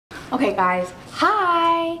Okay guys,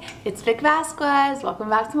 hi! It's Vic Vasquez. Welcome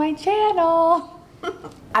back to my channel.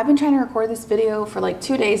 I've been trying to record this video for like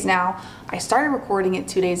 2 days now. I started recording it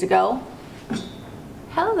 2 days ago.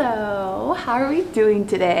 Hello, how are we doing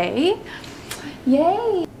today?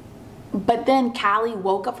 Yay! But then Callie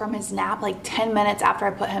woke up from his nap like 10 minutes after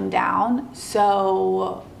I put him down,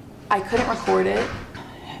 so I couldn't record it.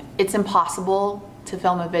 It's impossible to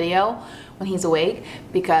film a video when he's awake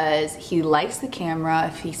because he likes the camera.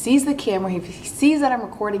 If he sees the camera, if he sees that I'm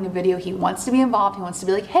recording a video, he wants to be involved. He wants to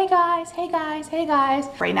be like, hey guys, hey guys, hey guys.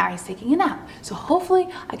 Right now he's taking a nap. So hopefully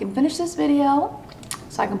I can finish this video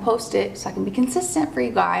so I can post it so I can be consistent for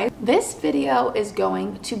you guys. This video is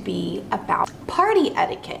going to be about party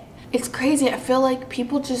etiquette. It's crazy. I feel like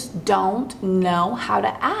people just don't know how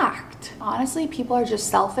to act. Honestly, people are just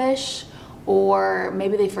selfish, or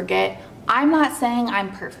maybe they forget. I'm not saying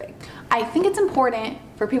I'm perfect. I think it's important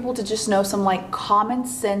for people to just know some like common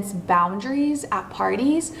sense boundaries at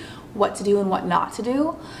parties, what to do and what not to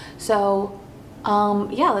do. So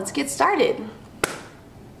yeah, let's get started.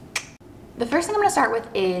 The first thing I'm gonna start with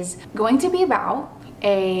is going to be about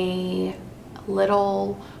a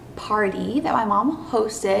little party that my mom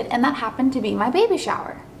hosted, and that happened to be my baby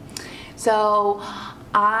shower. So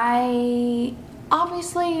I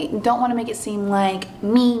obviously don't want to make it seem like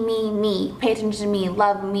me, pay attention to me,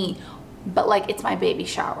 love me, but like it's my baby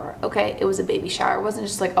shower, okay? It was a baby shower. It wasn't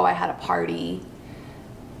just like, oh, I had a party,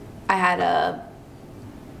 I had a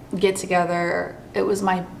get together. It was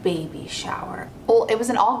my baby shower. Well, it was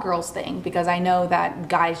an all girls thing because I know that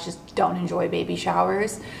guys just don't enjoy baby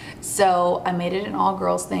showers. So I made it an all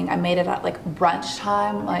girls thing. I made it at like brunch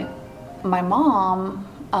time. Like my mom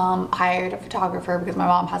hired a photographer because my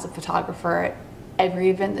mom has a photographer at every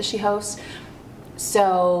event that she hosts.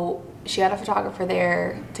 So she had a photographer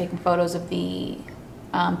there taking photos of the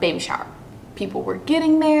baby shower. People were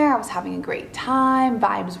getting there. I was having a great time.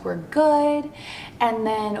 Vibes were good. And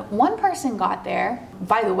then one person got there.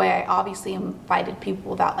 By the way, I obviously invited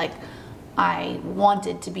people that like I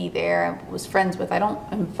wanted to be there and was friends with. I don't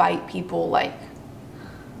invite people like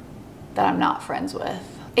that I'm not friends with.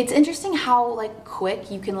 It's interesting how like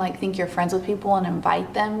quick you can like think you're friends with people and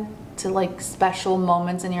invite them to like special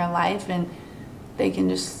moments in your life, and they can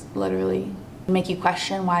just literally make you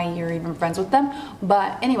question why you're even friends with them.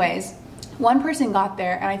 But anyways, one person got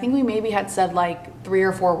there and I think we maybe had said like 3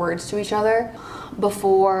 or 4 words to each other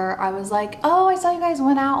before I was like, oh, I saw you guys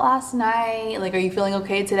went out last night. Like, are you feeling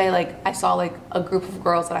okay today? Like, I saw like a group of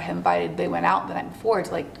girls that I had invited, they went out the night before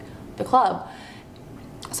to like the club.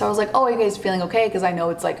 So I was like, oh, are you guys feeling okay? Because I know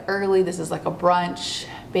it's like early. This is like a brunch,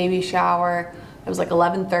 baby shower. It was like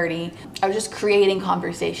 11:30. I was just creating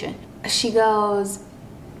conversation. She goes,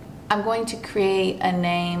 I'm going to create a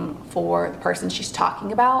name for the person she's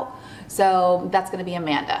talking about. So that's gonna be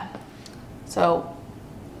Amanda. So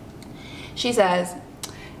she says,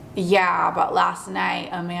 yeah, but last night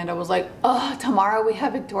Amanda was like, oh, tomorrow we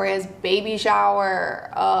have Victoria's baby shower.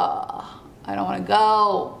 I don't wanna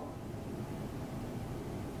go.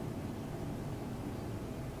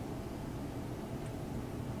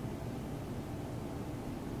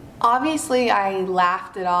 Obviously, I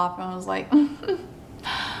laughed it off and was like,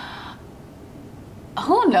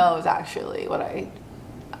 who knows actually what I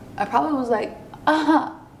probably was like,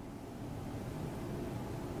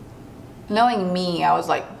 Knowing me, I was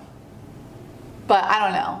like, but I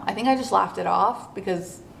don't know. I think I just laughed it off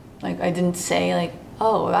because like I didn't say like,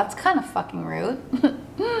 oh, that's kind of fucking rude.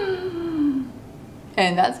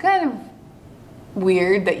 And that's kind of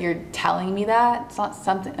weird that you're telling me that. It's not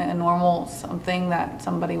something, a normal something that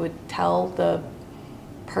somebody would tell the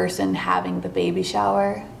person having the baby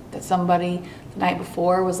shower, that somebody the night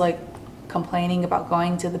before was like complaining about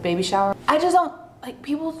going to the baby shower. I just don't, like,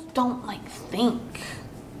 people don't like think.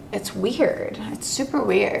 It's weird. It's super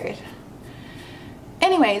weird.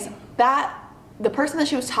 Anyways, the person that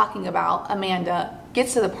she was talking about, Amanda,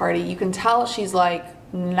 gets to the party. You can tell she's like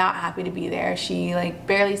not happy to be there. She like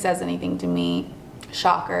barely says anything to me.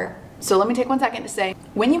 Shocker. So let me take 1 second to say,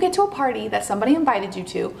 when you get to a party that somebody invited you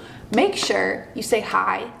to, make sure you say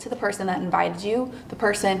hi to the person that invited you, the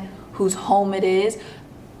person whose home it is.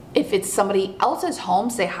 If it's somebody else's home,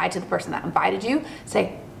 say hi to the person that invited you.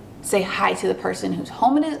 Say hi to the person whose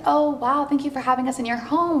home it is. Oh, wow, thank you for having us in your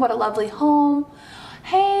home. What a lovely home.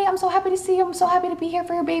 Hey, I'm so happy to see you. I'm so happy to be here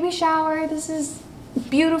for your baby shower. This is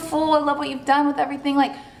beautiful. I love what you've done with everything.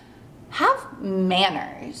 Like, have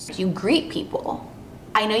manners. You greet people.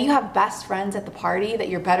 I know you have best friends at the party that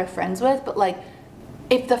you're better friends with, but like,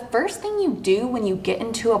 if the first thing you do when you get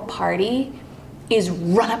into a party is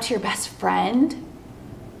run up to your best friend,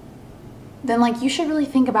 then like you should really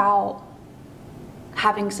think about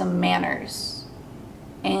having some manners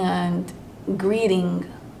and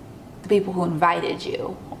greeting the people who invited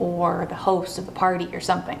you or the host of the party or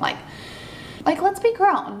something. Like let's be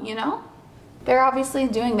grown, you know? They're obviously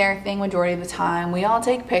doing their thing majority of the time. We all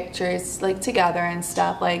take pictures like together and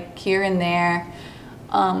stuff, like here and there,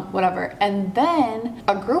 whatever. And then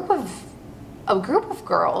a group of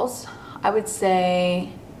girls, I would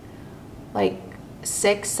say like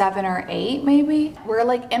 6, 7, or 8 maybe. We're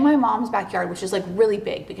like in my mom's backyard, which is like really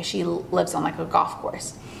big because she lives on like a golf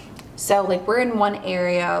course. So like we're in one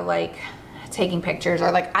area like taking pictures,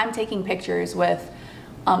 or like I'm taking pictures with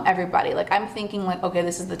everybody. Like I'm thinking like, okay,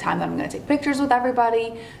 this is the time that I'm gonna take pictures with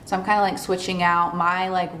everybody. So I'm kind of like switching out. My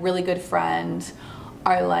like really good friends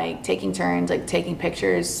are like taking turns like taking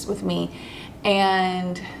pictures with me,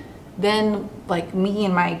 and then like me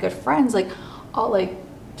and my good friends like all like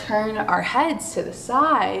turn our heads to the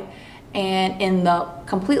side, and in the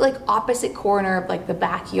complete like opposite corner of like the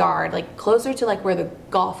backyard, like closer to like where the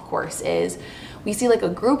golf course is, we see like a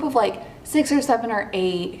group of like 6 or 7 or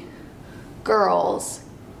 8 girls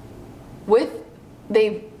with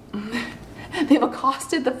they've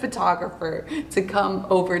accosted the photographer to come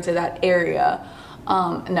over to that area.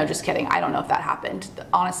 No, just kidding. I don't know if that happened.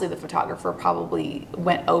 Honestly, the photographer probably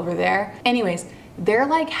went over there. Anyways, they're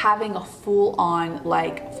like having a full-on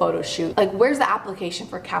like photo shoot. Like, where's the application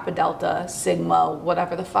for Kappa Delta Sigma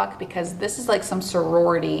whatever the fuck? Because this is like some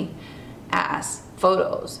sorority ass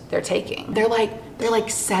photos they're taking. They're like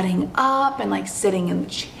setting up and like sitting in the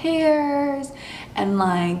chairs, and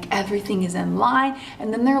like everything is in line,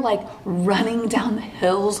 and then they're like running down the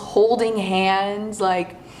hills holding hands.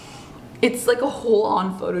 Like it's like a whole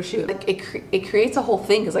on photo shoot. Like it creates a whole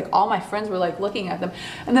thing, because like all my friends were like looking at them,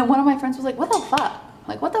 and then one of my friends was like, what the fuck?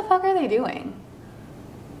 Like, what the fuck are they doing?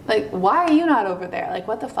 Like, why are you not over there? Like,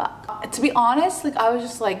 what the fuck? To be honest, like I was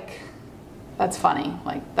just like, that's funny.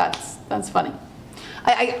 Like that's funny.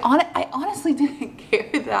 I honestly didn't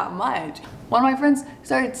care that much. One of my friends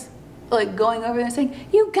starts like going over there and saying,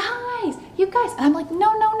 you guys, and I'm like,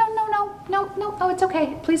 no, it's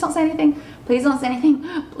okay. Please don't say anything. Please don't say anything.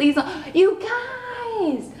 Please don't. You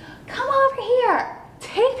guys, come over here.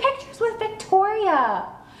 Take pictures with Victoria.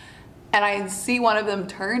 And I see one of them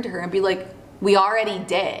turn to her and be like, we already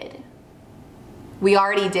did. We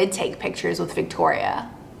already did take pictures with Victoria.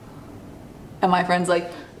 And my friend's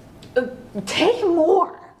like, take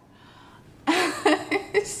more.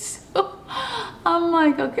 So I'm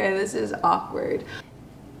like, okay, this is awkward.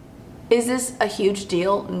 Is this a huge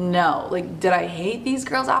deal? No. Like, did I hate these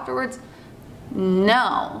girls afterwards?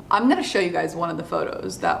 No. I'm gonna show you guys one of the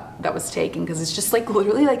photos that was taken, because it's just like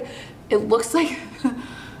literally like, it looks like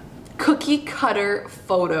cookie cutter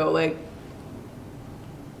photo. Like,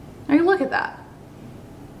 I mean, look at that.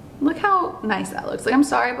 Look how nice that looks. Like, I'm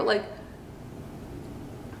sorry, but like,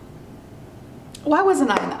 why wasn't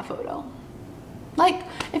I in that photo? Like,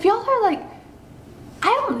 if y'all are like, I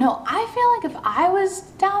don't know, I feel like if I was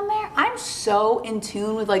down there, I'm so in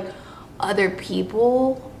tune with like other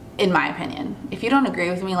people, in my opinion. If you don't agree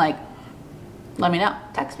with me, like, let me know,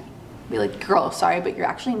 text me. Be like, girl, sorry, but you're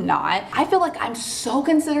actually not. I feel like I'm so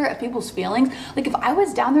considerate of people's feelings. Like, if I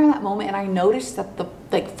was down there in that moment and I noticed that the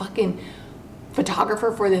like fucking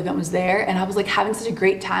photographer for the event was there, and I was like having such a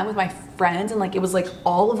great time with my friends, and like it was like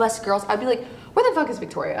all of us girls, I'd be like, where the fuck is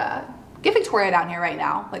Victoria at? Get Victoria down here right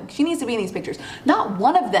now. Like, she needs to be in these pictures. Not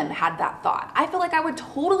one of them had that thought. I feel like I would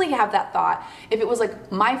totally have that thought if it was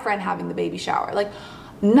like my friend having the baby shower. Like,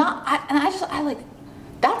 I like,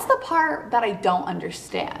 that's the part that I don't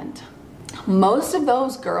understand. Most of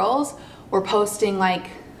those girls were posting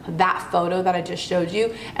like that photo that I just showed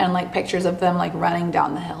you, and like pictures of them like running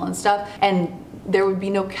down the hill and stuff, and there would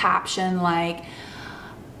be no caption like,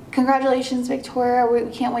 congratulations, Victoria,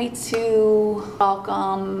 we can't wait to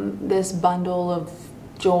welcome this bundle of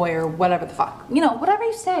joy, or whatever the fuck. You know, whatever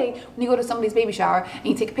you say when you go to somebody's baby shower and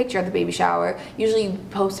you take a picture of the baby shower. Usually you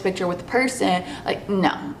post a picture with the person. Like,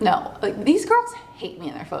 no. Like, these girls hate me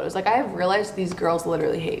in their photos. Like, I have realized these girls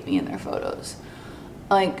literally hate me in their photos.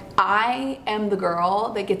 Like, I am the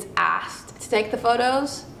girl that gets asked to take the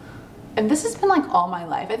photos. And this has been like all my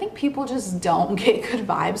life. I think people just don't get good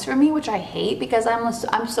vibes from me, which I hate, because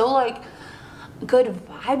I'm so like good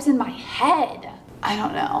vibes in my head. I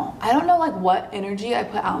don't know like what energy I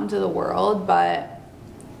put out into the world, but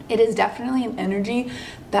it is definitely an energy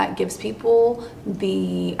that gives people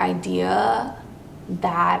the idea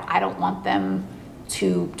that I don't want them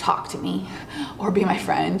to talk to me or be my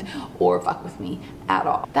friend or fuck with me at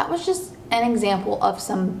all. That was just an example of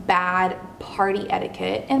some bad party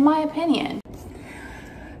etiquette, in my opinion.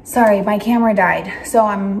 Sorry, my camera died, so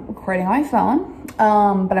I'm recording on my phone,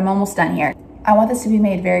 but I'm almost done here. I want this to be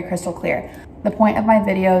made very crystal clear. The point of my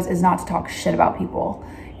videos is not to talk shit about people.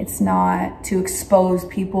 It's not to expose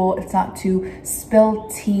people. It's not to spill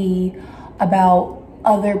tea about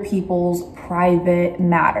other people's private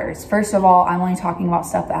matters. First of all, I'm only talking about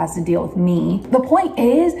stuff that has to deal with me. The point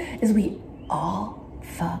is we all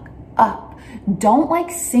fuck up. Don't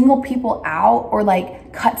like single people out or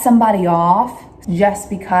like cut somebody off just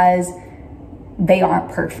because they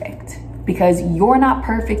aren't perfect, because you're not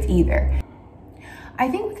perfect either. I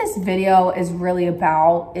think what this video is really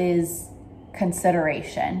about is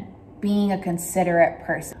consideration, being a considerate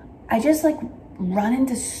person. I just like run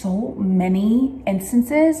into so many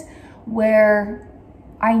instances where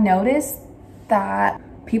I noticed that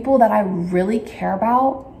people that I really care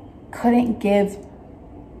about couldn't give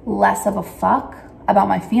less of a fuck about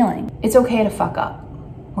my feelings. It's okay to fuck up.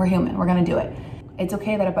 We're human, we're gonna do it. It's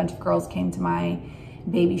okay that a bunch of girls came to my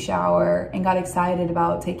baby shower and got excited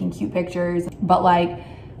about taking cute pictures, but like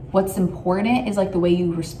what's important is like the way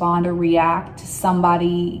you respond or react to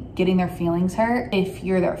somebody getting their feelings hurt. If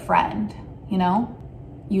you're their friend, you know,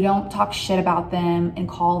 you don't talk shit about them and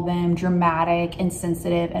call them dramatic,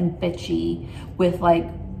 insensitive, and bitchy with like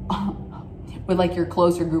your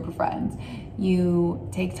closer group of friends. You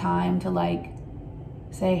take time to like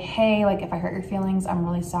say, hey, like if I hurt your feelings, I'm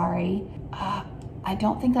really sorry. I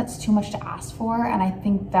don't think that's too much to ask for. And I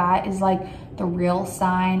think that is like the real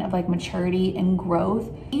sign of like maturity and growth.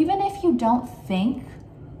 Even if you don't think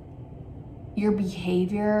your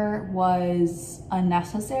behavior was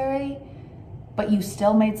unnecessary, but you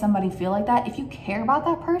still made somebody feel like that, if you care about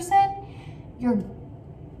that person,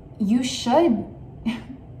 you should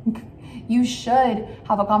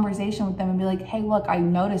have a conversation with them and be like, hey, look, I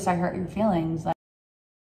noticed I hurt your feelings. Like,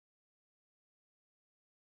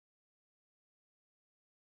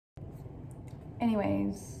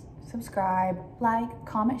 anyways, subscribe, like,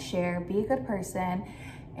 comment, share, be a good person,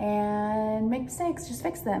 and make mistakes, just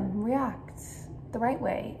fix them, react the right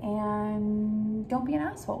way, and don't be an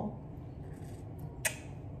asshole.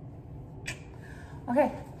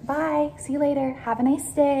 Okay, bye, see you later, have a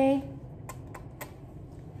nice day.